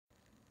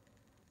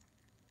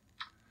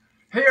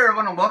Hey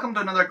everyone, and welcome to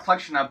another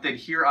collection update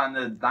here on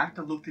the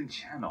Dr. Lukton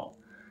channel.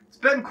 It's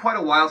been quite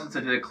a while since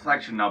I did a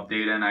collection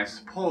update, and I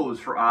suppose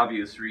for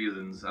obvious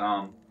reasons.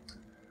 I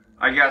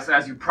guess,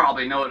 as you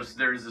probably noticed,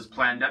 there's this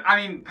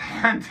pandemic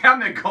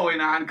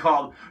going on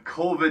called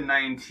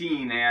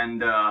COVID-19,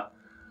 and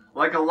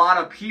like a lot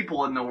of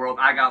people in the world,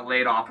 I got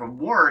laid off from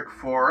work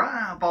for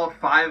about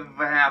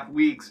 5.5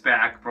 weeks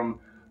back from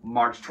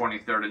March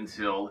 23rd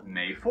until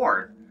May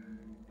 4th.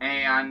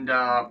 And,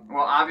 well,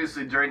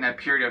 obviously during that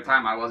period of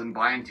time, I wasn't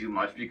buying too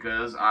much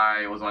because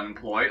I was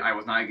unemployed. I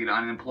was not getting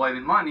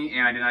unemployment money,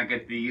 and I did not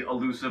get the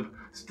elusive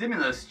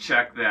stimulus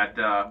check that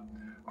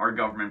our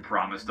government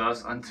promised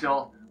us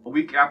until a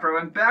week after I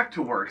went back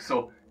to work.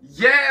 So,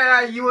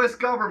 yeah, U.S.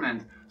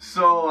 government.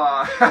 So,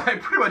 I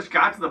pretty much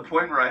got to the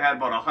point where I had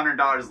about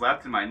 $100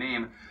 left in my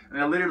name, and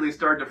I literally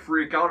started to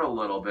freak out a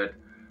little bit.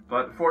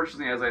 But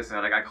fortunately, as I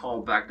said, I got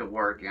called back to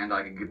work, and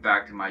I could get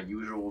back to my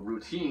usual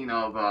routine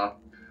of,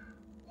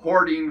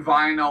 hoarding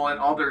vinyl and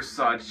other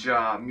such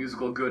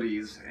musical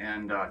goodies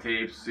and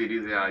tapes,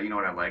 CDs, yeah, you know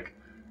what I like.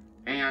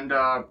 And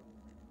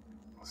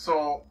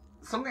so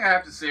something I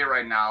have to say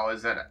right now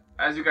is that,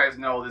 as you guys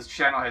know, this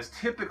channel has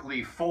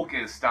typically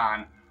focused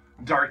on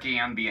dark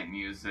ambient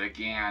music,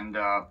 and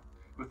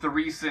with the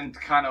recent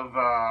kind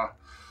of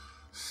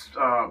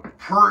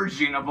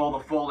purging of all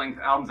the full-length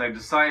albums, I've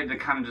decided to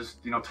kind of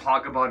just, you know,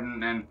 talk about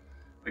and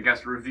I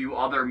guess review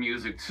other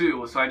music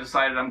too. So I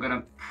decided I'm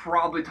gonna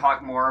probably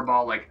talk more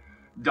about like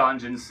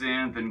dungeon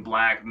synth and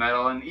black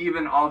metal and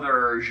even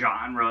other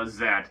genres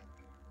that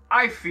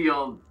I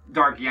feel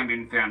dark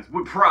ambient fans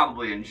would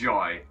probably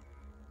enjoy.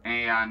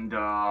 And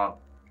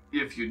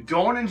if you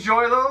don't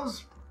enjoy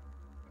those,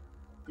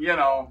 you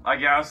know, I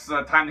guess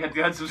time to hit the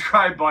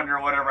unsubscribe button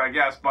or whatever, I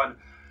guess. But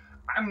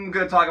I'm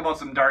gonna talk about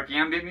some dark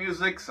ambient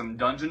music, some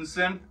dungeon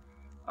synth,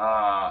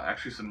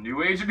 actually some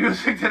new age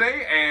music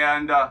today,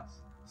 and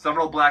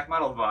several black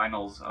metal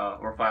vinyls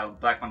or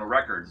black metal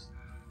records.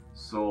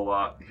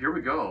 So here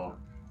we go.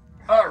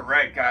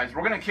 Alright guys,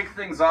 we're going to kick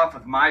things off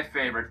with my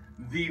favorite,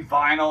 the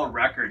vinyl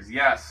records.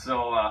 Yes,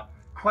 so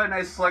quite a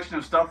nice selection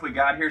of stuff we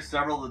got here,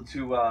 several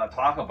to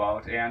talk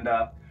about. And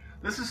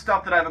this is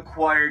stuff that I've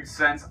acquired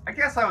since, I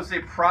guess I would say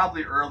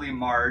probably early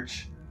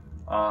March,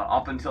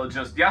 up until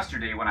just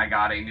yesterday when I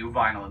got a new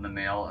vinyl in the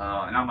mail.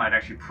 And I might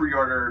actually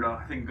pre-ordered,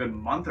 I think a good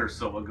month or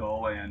so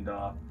ago, and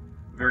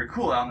very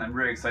cool album I'm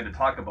really excited to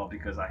talk about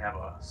because I have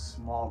a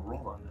small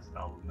role on this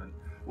album. And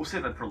we'll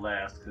save that for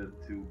last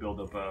to build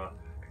up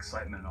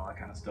excitement and all that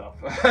kind of stuff.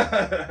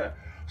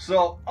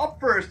 So up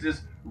first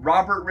is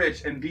Robert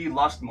Rich and B.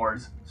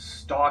 Lustmord's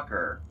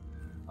Stalker.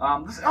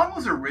 This album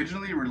was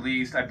originally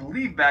released, I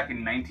believe, back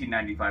in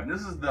 1995.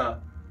 This is the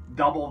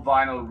double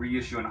vinyl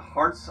reissue on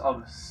Hearts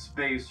of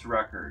Space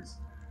Records.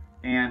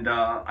 And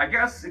I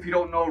guess if you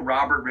don't know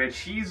Robert Rich,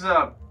 he's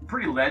a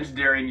pretty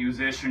legendary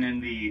musician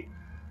in the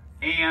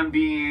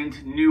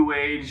ambient, new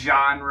age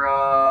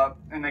genre,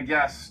 and I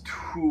guess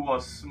to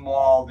a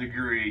small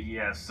degree he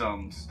has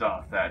some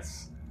stuff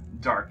that's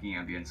dark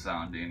ambient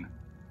sounding.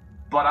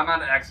 But I'm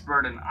not an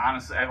expert, and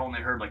honestly I've only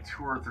heard like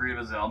 2 or 3 of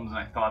his albums, and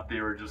I thought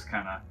they were just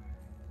kind of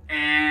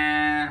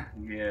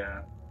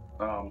yeah.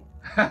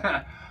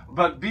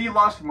 But B.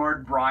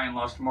 Lustmord, Brian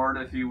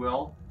Lustmord if you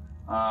will,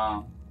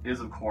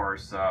 is of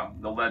course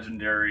the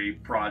legendary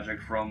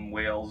project from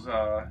Wales,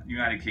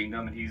 United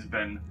Kingdom, and he's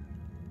been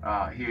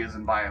he is,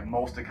 and by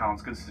most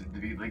accounts, considered to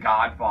be the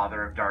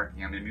godfather of dark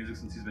ambient music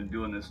since he's been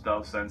doing this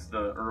stuff since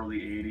the early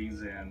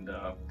 80s. And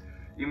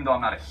even though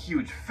I'm not a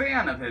huge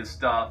fan of his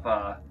stuff,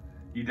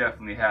 he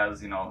definitely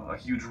has, you know, a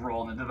huge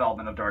role in the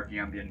development of dark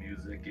ambient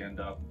music.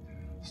 And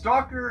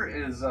Stalker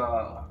is,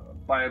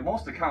 by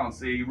most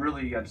accounts, a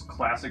really just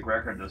classic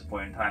record at this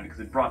point in time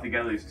because it brought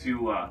together these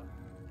two,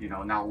 you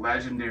know, now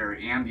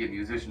legendary ambient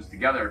musicians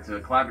together to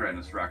collaborate on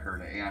this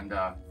record. And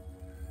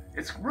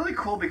it's really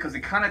cool because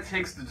it kind of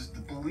takes just the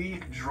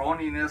bleak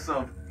droniness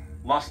of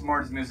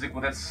Lustmord's music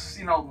with its,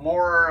 you know,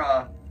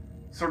 more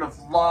sort of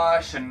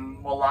lush and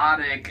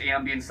melodic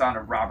ambient sound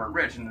of Robert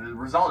Rich, and the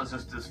result is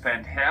just this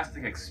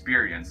fantastic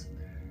experience.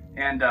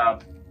 And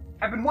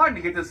I've been wanting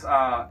to get this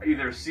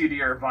either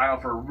CD or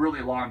vinyl for a really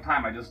long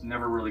time. I just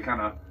never really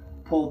kind of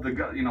pulled the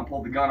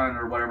gun on it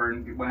or whatever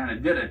and went ahead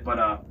and did it.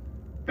 But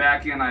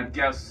back in, I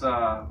guess, it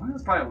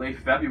was probably late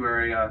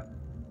February,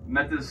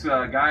 met this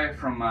guy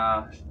from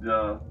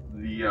the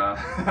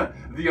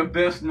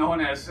abyss known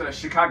as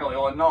Chicago,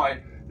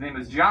 Illinois. His name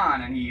is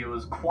John, and he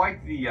was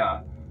quite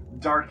the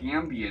dark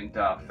ambient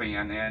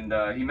fan. And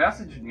he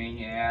messaged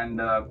me,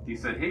 and he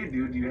said, "Hey,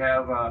 dude, do you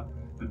have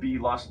the B.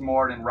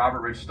 Lustmord and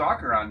Robert Rich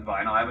Stalker on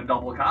vinyl? I have a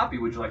double copy.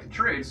 Would you like to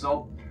trade?"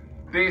 So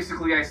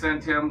basically, I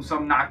sent him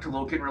some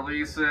Noctilucent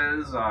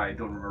releases. I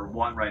don't remember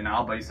what right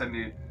now, but he sent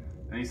me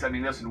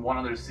this and one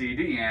other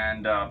CD,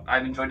 and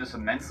I've enjoyed this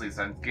immensely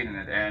since getting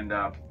it. And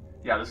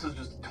yeah, this is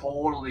just a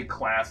totally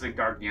classic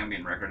dark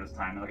ambient record this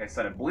time. And like I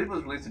said, I believe it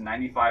was released in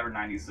 95 or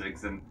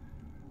 96, and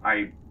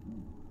I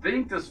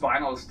think this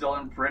vinyl is still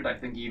in print. I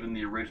think even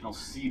the original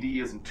CD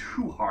isn't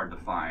too hard to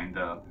find.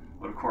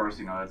 But of course,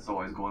 you know, it's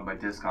always going by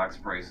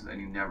Discogs prices, and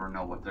you never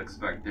know what to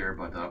expect there.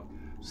 But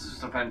This is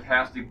just a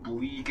fantastic,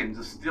 bleak, and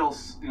just still,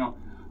 you know,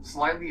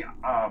 slightly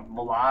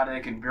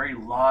melodic and very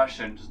lush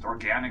and just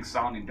organic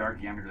sounding Dark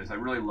Ambient release. I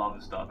really love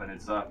this stuff, and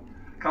it's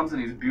comes in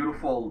these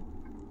beautiful,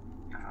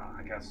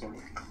 I guess, sort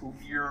of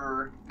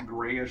clear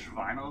grayish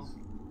vinyls.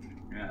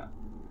 Yeah,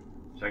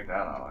 check that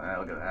out. Yeah,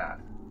 look at that.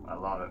 I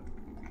love it.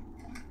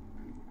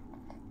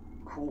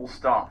 Cool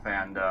stuff,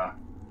 and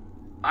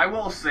I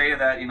will say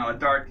that, you know,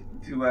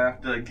 to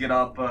have to get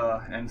up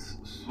and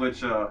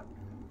switch a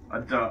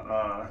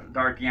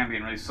Dark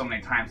Ambient release so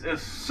many times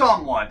is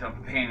somewhat of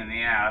a pain in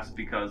the ass,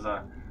 because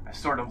I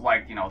sort of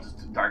like, you know,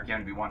 just Dark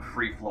Ambient be one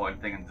free-flowing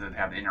thing, and to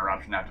have the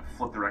interruption, have to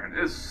flip the record.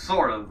 It is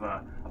sort of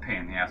a pain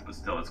in the ass, but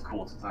still, it's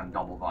cool. It's on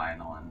double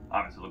vinyl, and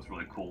obviously it looks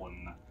really cool,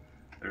 and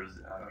there's,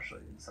 I'll show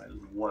you inside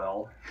as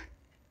well.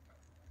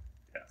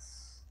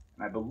 Yes.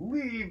 And I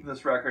believe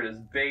this record is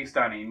based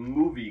on a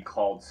movie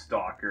called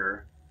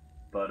Stalker,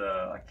 but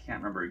I can't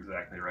remember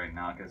exactly right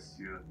now, because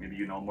maybe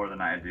you know more than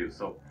I do.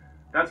 So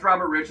that's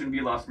Robert Rich and B.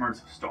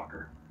 Lustmord's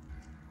Stalker.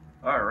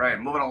 Alright,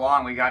 moving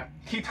along, we got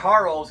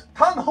Kitaro's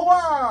Tang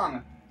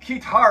Huang!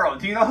 Kitaro,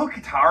 do you know who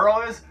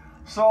Kitaro is?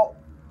 So,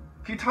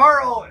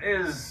 Kitaro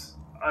is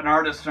an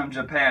artist from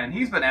Japan, and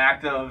he's been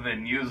active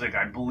in music,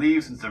 I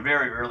believe, since the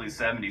very early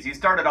 70s. He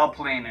started out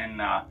playing in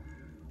a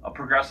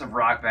progressive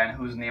rock band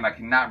whose name I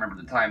cannot remember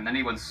at the time. Then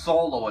he went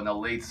solo in the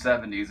late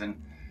 70s,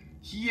 and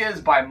he is,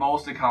 by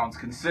most accounts,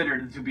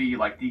 considered to be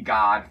like the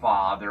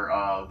godfather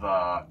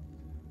of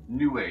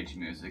New Age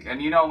music.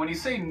 And you know, when you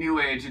say New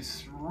Age,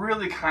 it's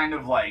really kind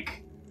of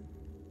like,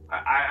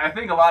 I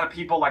think a lot of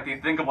people, like, they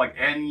think of like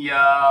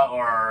Enya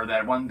or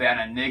that one band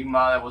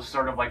Enigma that was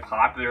sort of like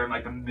popular in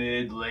like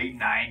the late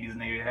 90s,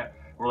 and they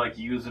were like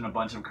using a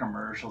bunch of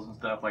commercials and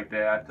stuff like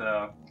that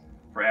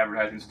for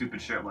advertising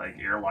stupid shit like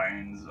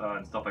airlines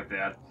and stuff like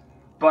that.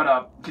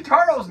 But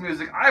Kitaro's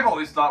music, I've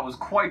always thought, was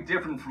quite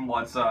different from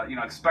what's you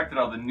know, expected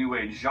of the New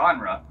Age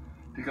genre.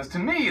 Because to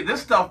me,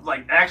 this stuff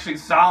like actually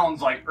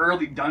sounds like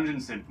early dungeon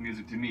synth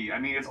music to me. I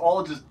mean, it's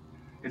all just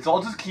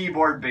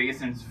keyboard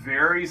based, and it's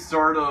very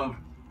sort of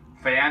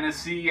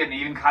fantasy and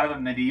even kind of a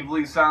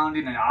medievally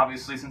sounding. And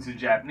obviously, since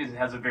it's Japanese, it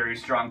has a very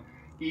strong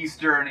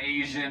Eastern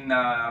Asian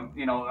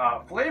you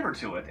know, flavor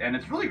to it, and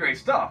it's really great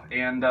stuff.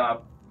 And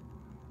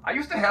I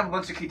used to have a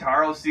bunch of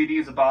Kitaro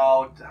CDs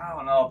about, I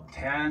don't know,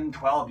 10,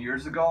 12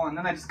 years ago, and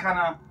then I just kind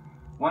of,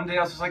 one day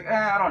I was just like,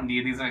 I don't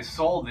need these, and I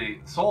sold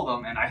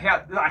them, and I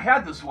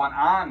had this one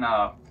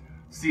on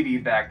CD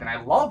back then. I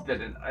loved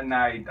it, and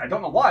I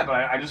don't know why, but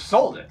I just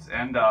sold it.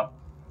 And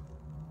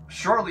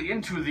shortly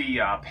into the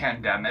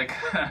pandemic,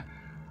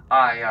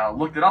 I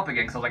looked it up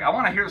again, because I was like, I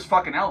want to hear this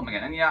fucking album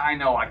again. And yeah, I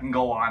know I can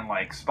go on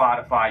like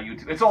Spotify,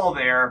 YouTube, it's all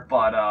there,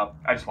 but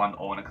I just wanted to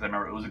own it because I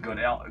remember it was a good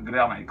album, and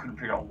I couldn't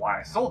figure out why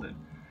I sold it.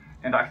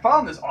 And I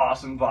found this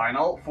awesome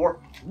vinyl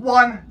for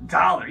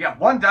 $1. Yeah,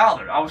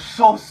 $1. I was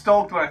so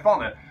stoked when I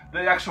found it. The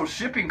actual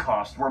shipping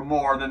costs were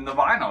more than the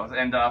vinyls.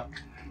 And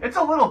it's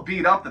a little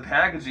beat up, the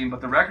packaging,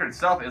 but the record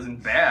itself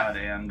isn't bad.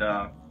 And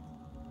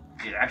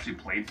it actually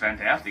played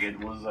fantastic. It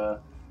was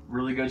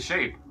really good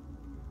shape.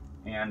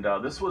 And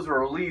this was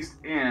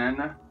released in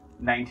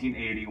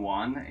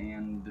 1981.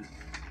 And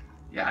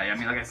yeah, I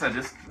mean, like I said,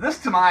 this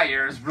to my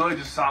ears really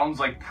just sounds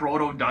like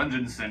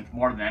proto-dungeon synth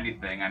more than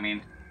anything. I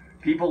mean,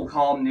 people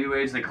call him New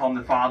Age, they call him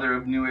the father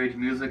of New Age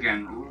music,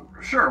 and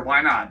sure,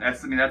 why not?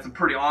 That's a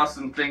pretty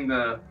awesome thing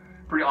to,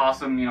 you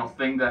know,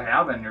 thing to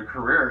have in your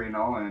career, you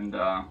know. And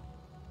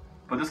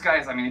but this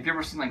guy's, I mean, if you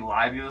ever seen like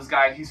live view of this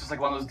guy, he's just like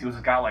one of those dudes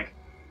that got like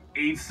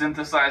 8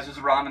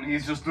 synthesizers around him, and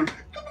he's just, and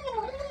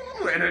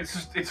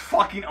it's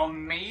fucking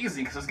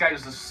amazing, because this guy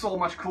just does so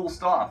much cool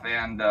stuff.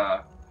 And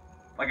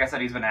like I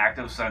said, he's been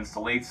active since the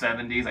late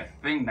 70s. I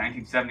think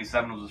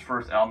 1977 was his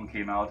first album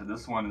came out, and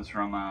this one is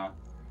from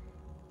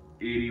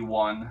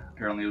 81.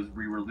 Apparently it was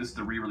re-released,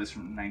 the re-release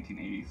from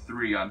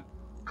 1983 on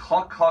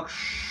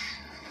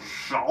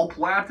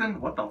Schallplatten.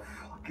 What the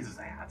fuck is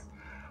that?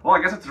 Well,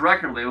 I guess it's a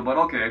record label, but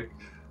okay.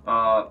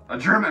 A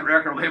German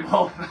record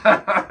label.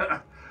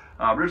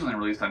 Originally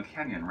released on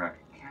Canyon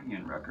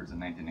Records in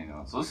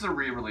 1981. So this is a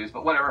re-release,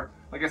 but whatever.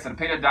 Like I said, I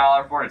paid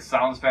 $1 for it. It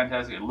sounds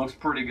fantastic. It looks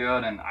pretty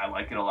good, and I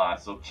like it a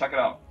lot. So check it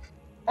out.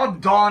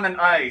 Of Dawn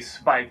and Ice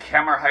by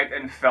Kammarheit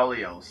and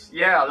Phelios.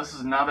 Yeah, this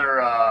is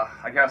another,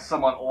 I guess,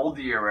 somewhat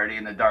oldie already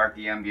in the Dark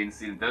Ambient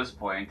scene at this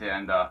point,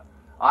 and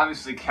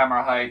obviously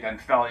Kammarheit and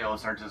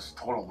Phelios are just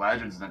total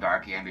legends in the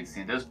Dark Ambient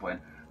scene at this point.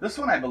 This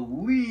one, I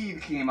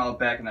believe, came out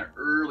back in the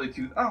early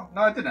oh,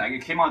 no, it didn't.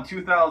 It came out in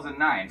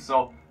 2009,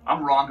 so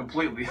I'm wrong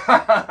completely.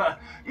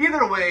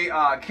 Either way,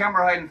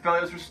 Kammarheit and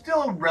Phelios were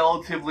still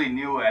relatively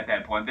new at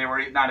that point. They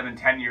were not even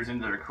 10 years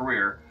into their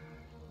career.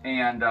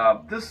 And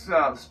this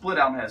split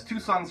album has 2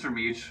 songs from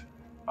each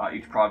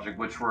project,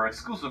 which were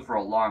exclusive for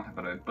a long time,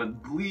 but I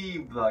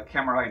believe the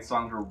Kammarheit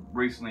songs were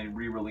recently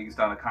re-released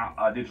on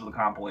a digital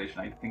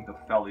compilation. I think the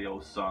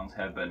Phelios songs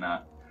have been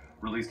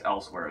released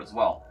elsewhere as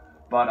well.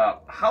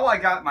 But how I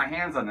got my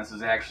hands on this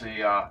is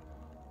actually, I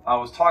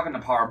was talking to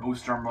Power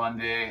Booster one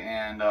day,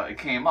 and it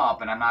came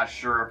up, and I'm not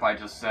sure if I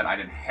just said I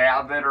didn't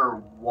have it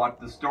or what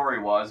the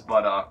story was,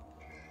 but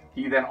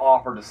he then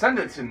offered to send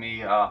it to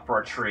me for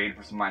a trade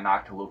for some of my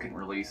Noctilucent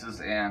releases,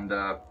 and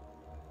I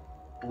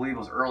believe it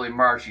was early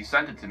March he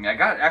sent it to me. I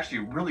got it actually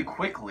really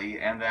quickly,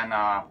 and then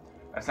I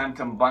sent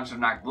him a bunch of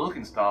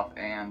Noctilucent stuff,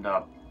 and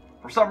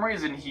for some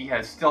reason he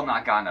has still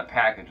not gotten a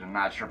package. I'm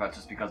not sure if that's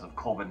just because of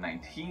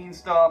COVID-19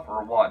 stuff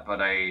or what,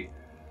 but I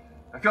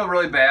feel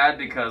really bad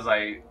because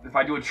if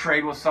I do a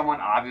trade with someone,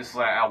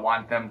 obviously I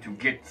want them to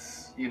get,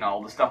 you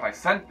know, the stuff I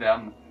sent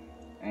them,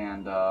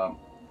 and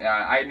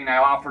yeah, I mean, I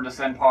offered to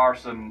send Par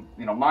some,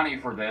 you know, money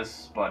for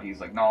this, but he's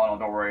like, no,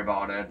 don't worry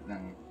about it,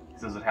 and he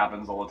says it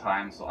happens all the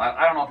time. So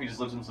I don't know if he just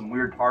lives in some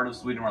weird part of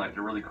Sweden where like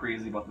they're really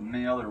crazy about the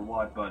mail or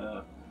what,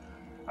 but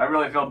I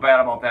really feel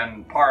bad about that.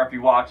 And Par, if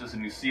you watch this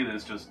and you see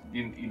this, just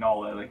you know,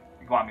 like,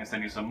 if you want me to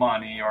send you some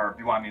money or if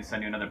you want me to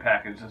send you another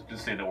package,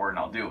 just say the word and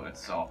I'll do it.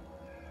 So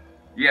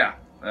yeah,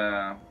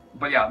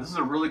 but yeah, this is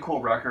a really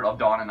cool record of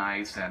Dawn and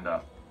Ice, and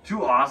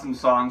 2 awesome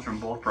songs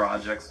from both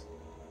projects.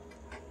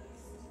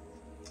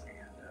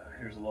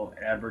 Here's a little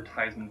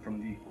advertisement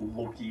from the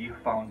Loki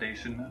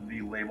Foundation,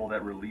 the label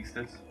that released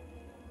it.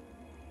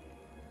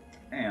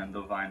 And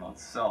the vinyl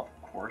itself,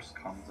 of course,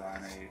 comes on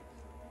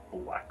a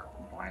black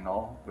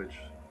vinyl, which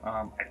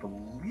I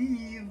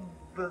believe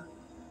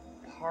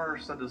Par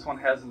said this one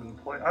hasn't been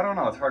played. I don't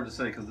know, it's hard to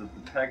say because the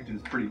packaging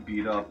is pretty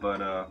beat up,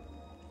 but it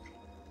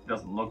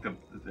doesn't look that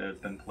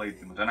it's been played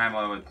too much. And I've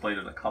already played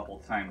it a couple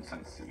times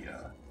since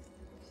the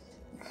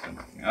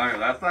okay,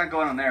 that's not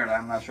going in there, and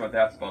I'm not sure what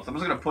that's about. So I'm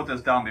just going to put this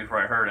down before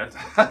I heard it.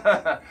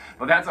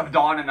 But that's of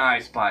Dawn and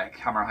Ice by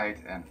Kammarheit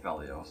and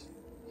Phelios.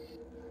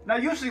 Now,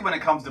 usually when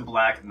it comes to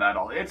black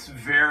metal, it's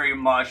very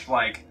much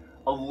like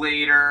a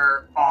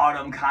later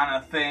autumn kind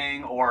of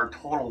thing or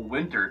total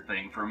winter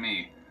thing for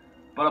me.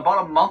 But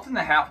about a month and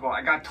a half ago,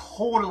 I got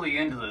totally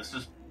into this,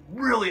 just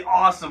really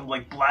awesome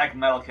like black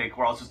metal kick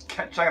where I was just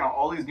checking out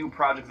all these new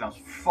projects and I was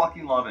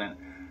fucking loving it.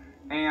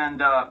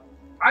 And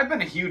I've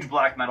been a huge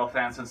black metal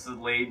fan since the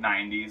late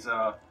 90s.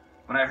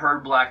 When I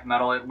heard black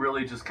metal, it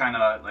really just kind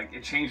of, like,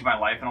 it changed my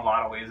life in a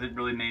lot of ways. It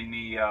really made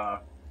me,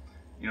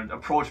 you know,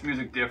 approach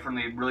music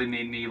differently. It really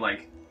made me,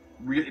 like,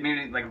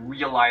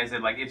 realize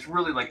that, like, it's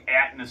really, like,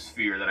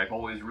 atmosphere that I've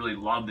always really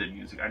loved in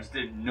music. I just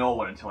didn't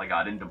know it until I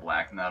got into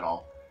black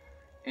metal.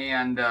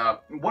 And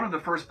one of the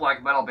first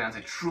black metal bands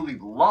I truly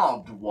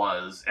loved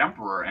was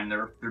Emperor and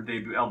their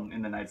debut album,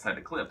 In the Nightside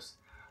Eclipse.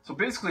 So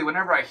basically,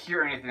 whenever I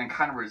hear anything that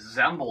kind of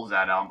resembles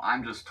that album,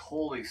 I'm just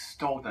totally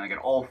stoked and I get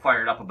all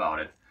fired up about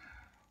it.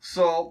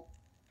 So,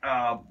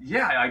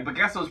 yeah, I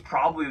guess it was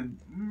probably,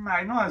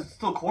 I know I was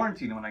still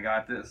quarantining when I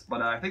got this, but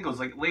I think it was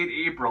like late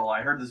April,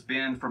 I heard this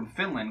band from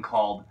Finland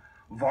called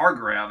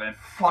Vargrav, and it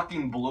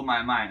fucking blew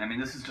my mind. I mean,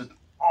 this is just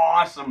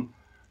awesome,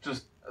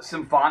 just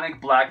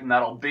symphonic black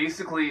metal,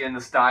 basically in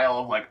the style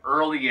of like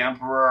early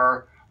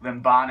Emperor,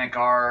 Limbonic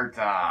art.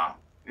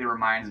 It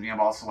reminds me of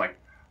also like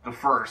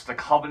the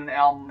Covenant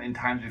album, In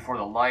Times Before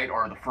the Light,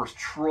 or the first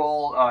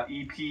Troll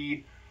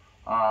EP.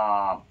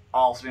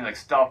 Also like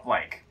stuff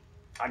like,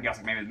 I guess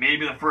like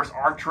maybe the first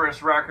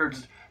Arcturus record,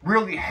 just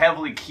really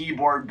heavily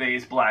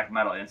keyboard-based black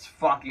metal. It's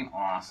fucking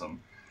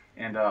awesome.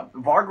 And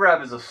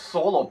Vargrav is a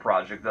solo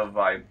project of,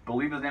 I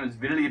believe his name is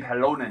Villi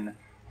Pelonen,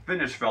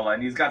 Finnish fella,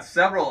 and he's got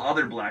several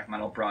other black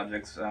metal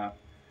projects.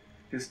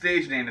 His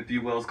stage name, if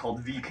you will, is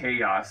called V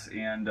Chaos,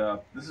 and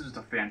this is just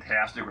a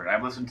fantastic record.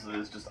 I've listened to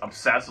this just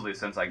obsessively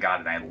since I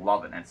got it, and I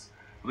love it. And it's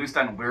released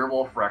on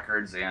Werewolf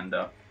Records, and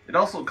it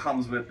also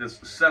comes with this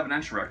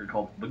 7-inch record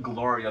called The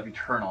Glory of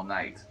Eternal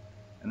Night.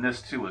 And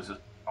this, too, is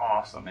just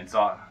awesome. It's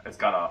got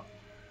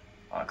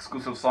a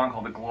exclusive song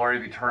called The Glory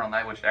of Eternal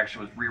Night, which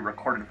actually was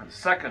re-recorded for the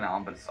second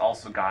album, but it's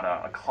also got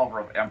a cover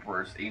of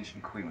Emperor's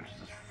Ancient Queen, which is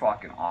just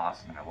fucking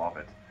awesome, and I love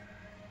it.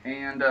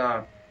 And,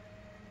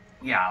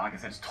 yeah, like I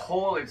said,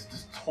 it's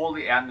just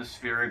totally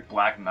atmospheric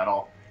black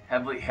metal,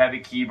 heavy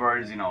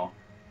keyboards, you know,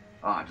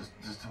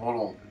 just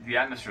total, the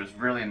atmosphere is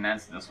really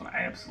immense in this one.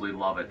 I absolutely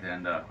love it,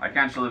 and I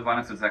can't show the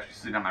vinyl because it's actually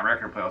sitting on my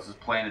record player. I was just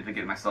playing it to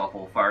get myself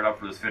all fired up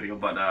for this video,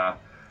 but,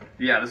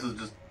 yeah, this is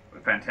just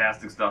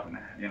fantastic stuff, and,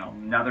 you know,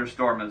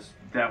 Netherstorm is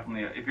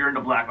definitely, if you're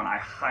into black one, I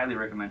highly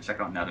recommend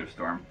checking out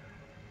Netherstorm.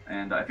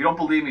 And if you don't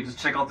believe me, just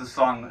check out this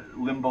song,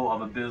 Limbo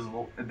of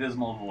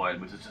Abysmal Void,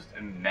 which is just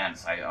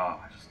immense.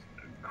 Just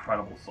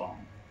incredible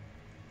song.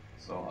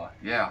 So,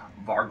 yeah,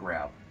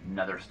 Vargrav,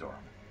 Netherstorm.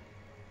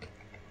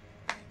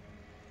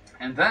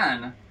 And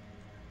then,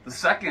 the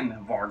second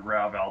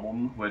Vargrav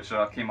album, which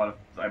came out,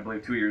 I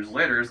believe, 2 years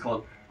later, is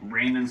called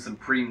Reign in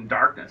Supreme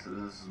Darkness.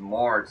 This is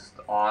more just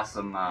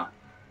awesome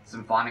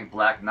symphonic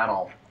black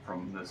metal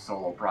from this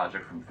solo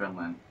project from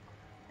Finland.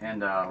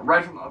 And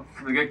right from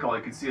the get-go,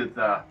 you can see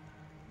that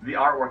the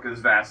artwork is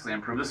vastly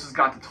improved. This has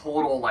got the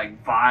total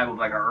like vibe of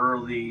like an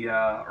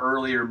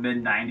earlier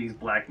mid-90s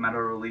black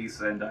metal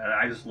release, and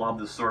I just love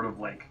this sort of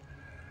like,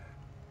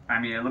 I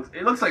mean,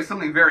 it looks like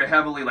something very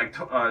heavily like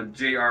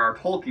J.R.R.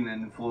 Tolkien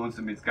influenced.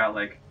 I mean, it's got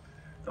like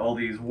all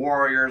these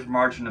warriors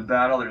marching to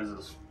battle. There's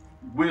this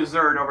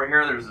wizard over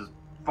here. There's this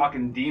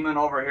fucking demon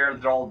over here.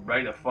 They're all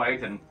ready to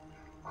fight, and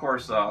of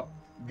course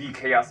the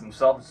Chaos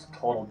himself is a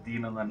total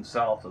demon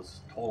himself.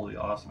 It's totally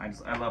awesome.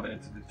 I love it.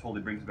 It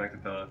totally brings me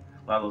back to a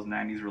lot of those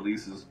 90s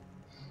releases.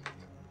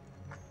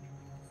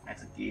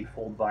 That's a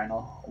gatefold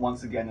vinyl.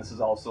 Once again, this is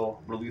also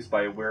released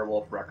by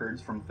Werewolf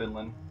Records from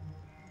Finland.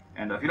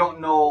 And if you don't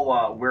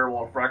know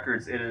Werewolf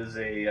Records, it is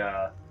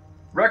a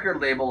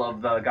record label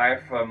of the guy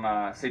from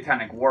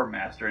Satanic War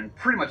Master, and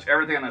pretty much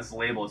everything on this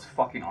label is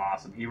fucking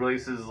awesome. He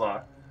releases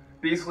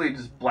basically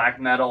just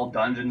black metal,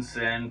 dungeon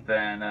synth,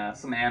 and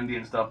some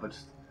ambient stuff, but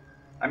just,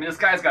 I mean, this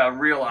guy's got a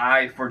real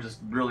eye for just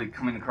really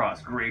coming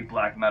across great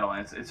black metal,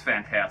 and it's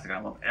fantastic. I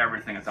love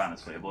everything that's on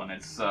this label, and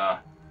it's,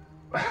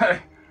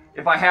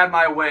 if I had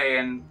my way,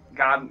 and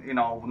God, you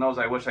know, knows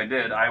I wish I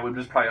did, I would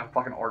just probably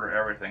fucking order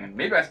everything, and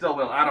maybe I still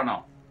will, I don't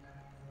know.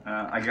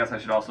 I guess I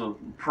should also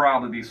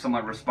probably be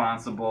somewhat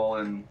responsible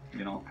and,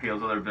 you know, pay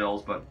those other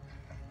bills, but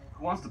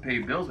who wants to pay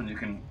bills when you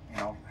can, you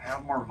know,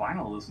 have more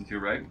vinyl to listen to,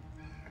 right?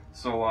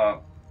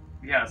 So,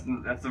 yeah,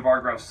 that's the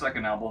Vargrav's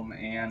second album,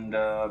 and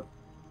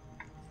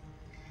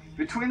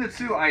between the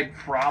two, I'd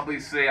probably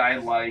say I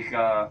like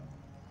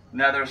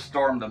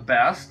Netherstorm the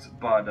best,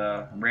 but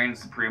Reign of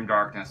Supreme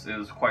Darkness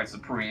is quite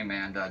supreme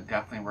and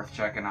definitely worth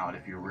checking out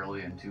if you're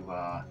really into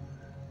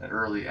that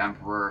early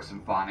Emperor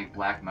symphonic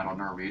black metal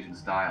Norwegian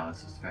style.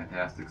 It's just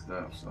fantastic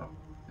stuff, so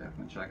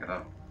definitely check it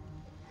out.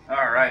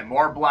 Alright,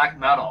 more black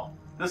metal.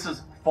 This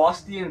is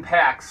Faustian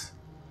Pact's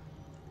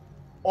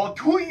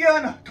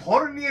Otuyan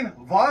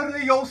Tornin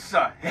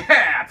Variosa.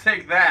 Yeah,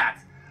 take that!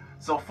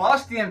 So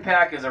Faustian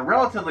Pact is a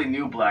relatively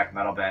new black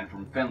metal band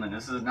from Finland.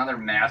 This is another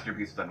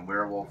masterpiece on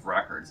Werewolf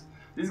Records.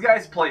 These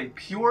guys play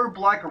pure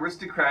black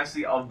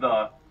aristocracy of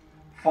the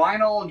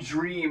final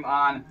dream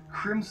on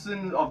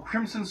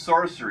Crimson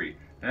Sorcery.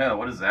 Yeah,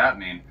 what does that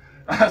mean?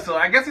 So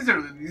I guess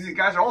these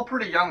guys are all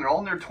pretty young. They're all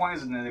in their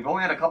 20s, and they've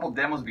only had a couple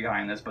demos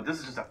behind this, but this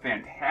is just a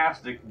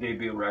fantastic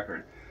debut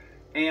record.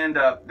 And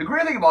the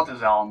great thing about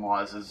this album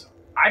is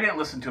I didn't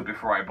listen to it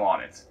before I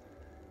bought it.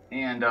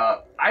 And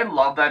I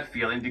love that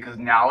feeling because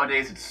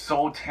nowadays it's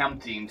so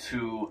tempting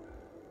to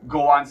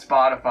go on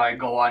Spotify,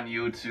 go on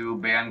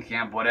YouTube,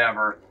 Bandcamp,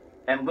 whatever,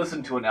 and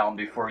listen to an album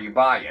before you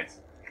buy it.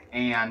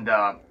 And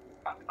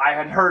I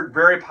had heard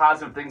very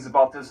positive things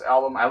about this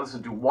album. I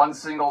listened to one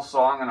single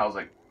song and I was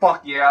like,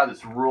 fuck yeah,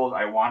 this rules.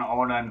 I want to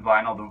own it on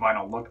vinyl. The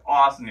vinyl looked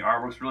awesome. The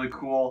artwork's really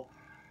cool.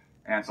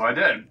 And so I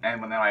did.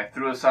 And when I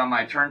threw this on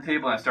my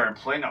turntable and I started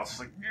playing, I was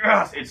just like,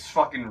 yes, it's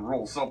fucking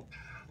rules. So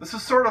this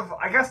is sort of,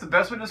 I guess the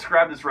best way to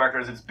describe this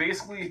record is it's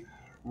basically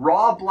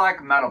raw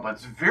black metal, but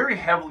it's very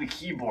heavily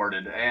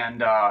keyboarded. And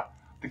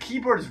the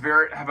keyboards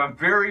have a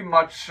very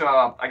much,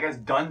 I guess,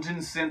 dungeon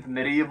synth,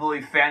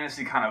 medievally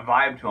fantasy kind of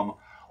vibe to them.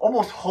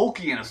 Almost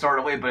hokey in a sort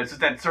of way, but it's just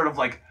that sort of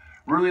like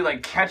really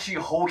like catchy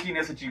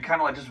hokiness that you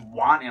kind of like just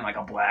want in like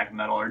a black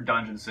metal or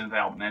dungeon synth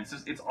album. And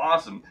it's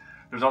awesome.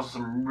 There's also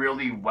some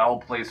really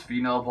well-placed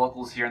female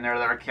vocals here and there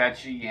that are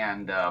catchy,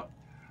 and the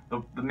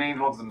main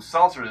vocals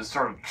themselves are this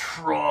sort of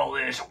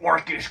trollish,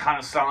 orcish kind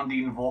of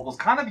sounding vocals.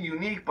 Kind of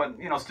unique, but,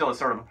 you know, still a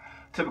sort of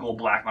typical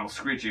black metal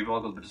screechy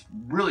vocals, but just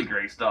really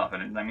great stuff.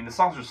 And I mean, the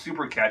songs are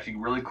super catchy,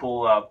 really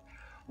cool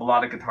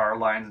melodic guitar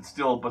lines, and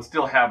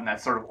still having that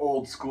sort of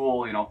old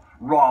school, you know,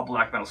 raw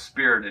black metal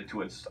spirit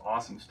into it. It's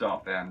awesome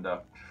stuff. And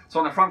so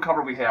on the front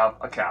cover we have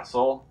a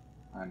castle.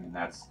 I mean,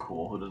 that's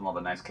cool. Who doesn't love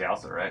a nice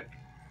castle, right?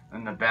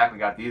 In the back we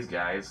got these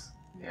guys.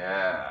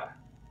 Yeah.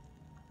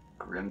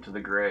 Grim to the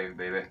grave,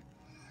 baby.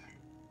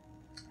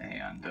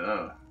 And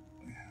the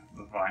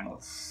vinyl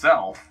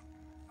itself,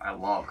 I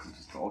love, because it's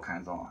just all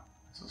kinds of,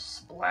 it's just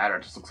splatter.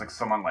 It just looks like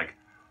someone like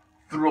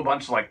threw a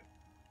bunch of like,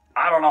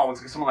 I don't know, it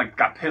looks like someone like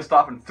got pissed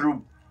off and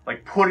threw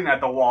like pudding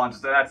at the wall, and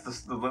just that's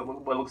just what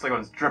it looks like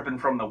when it's dripping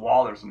from the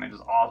wall or something.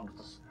 Just awesome,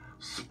 just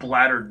a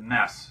splattered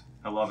mess.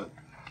 I love it.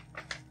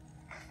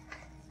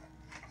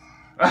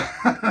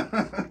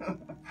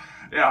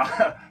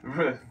 Yeah,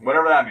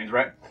 whatever that means,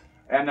 right?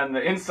 And then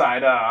the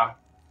inside, our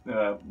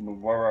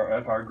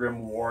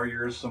Grim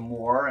Warriors some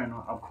more, and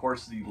of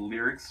course the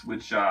lyrics,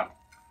 which are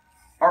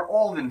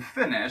all in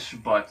Finnish,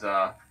 but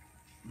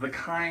the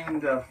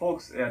kind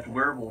folks at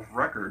Werewolf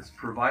Records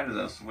provided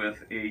us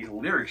with a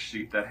lyric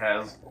sheet that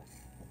has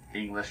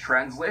English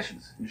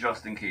translations,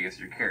 just in case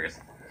you're curious.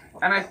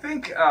 And I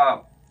think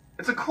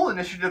it's a cool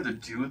initiative to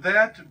do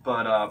that,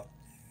 but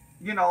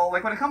you know,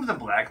 like when it comes to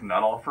black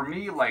metal, for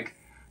me, like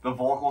the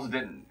vocals or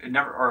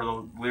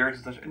the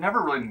lyrics, it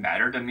never really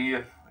mattered to me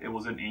if it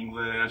was in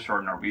English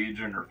or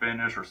Norwegian or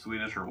Finnish or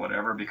Swedish or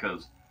whatever,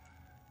 because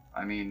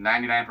I mean,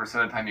 99% of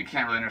the time you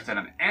can't really understand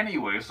them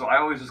anyway, so I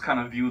always just kind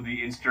of view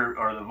the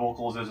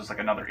vocals as just like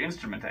another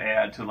instrument to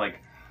add to like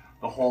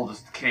the whole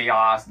just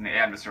chaos and the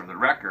atmosphere of the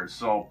record.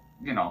 So,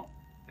 you know,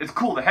 it's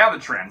cool to have the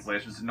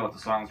translations to know what the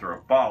songs are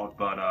about,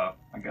 but I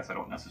guess I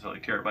don't necessarily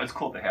care, but it's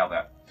cool to have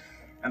that.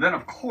 And then,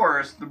 of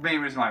course, the main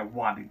reason why I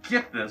wanted to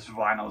get this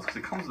vinyl is because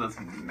it comes with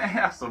this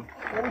massive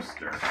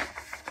poster.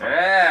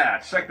 Yeah,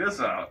 check this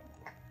out.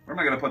 Where am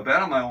I going to put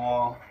that on my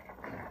wall?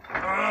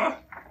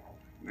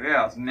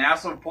 Yeah, it's a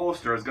massive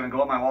poster. It's going to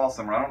go on my wall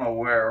somewhere. I don't know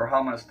where or how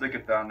I'm going to stick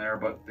it down there,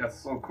 but that's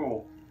so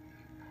cool.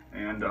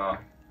 And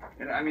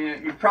I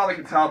mean, you probably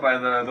can tell by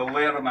the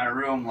layout of my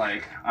room,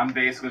 like, I'm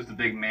basically just a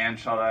big man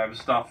shot. I have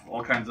stuff,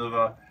 all kinds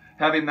of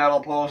heavy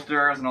metal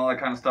posters and all that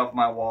kind of stuff on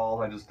my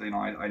walls. I just, you know,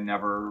 I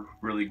never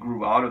really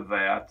grew out of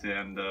that,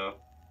 and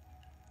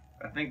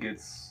I think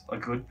it's a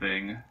good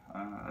thing.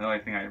 The only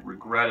thing I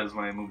regret is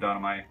when I moved out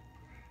of my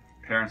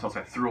parents' house,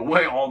 I threw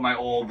away all my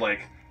old,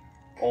 like,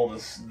 all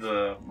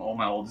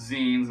my old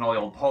zines and all the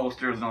old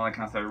posters and all that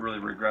kind of stuff. I really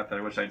regret that.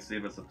 I wish I'd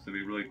saved it, so it'd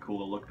be really cool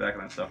to look back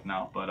on that stuff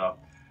now. But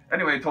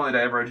anyway, totally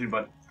diverging.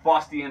 But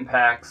Faustian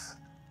Pacts.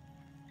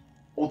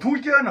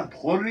 Otuyan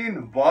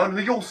Plurin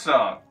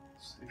Varliosa.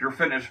 If you're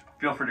finished,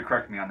 feel free to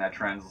correct me on that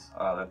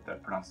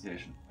that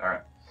pronunciation. All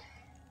right.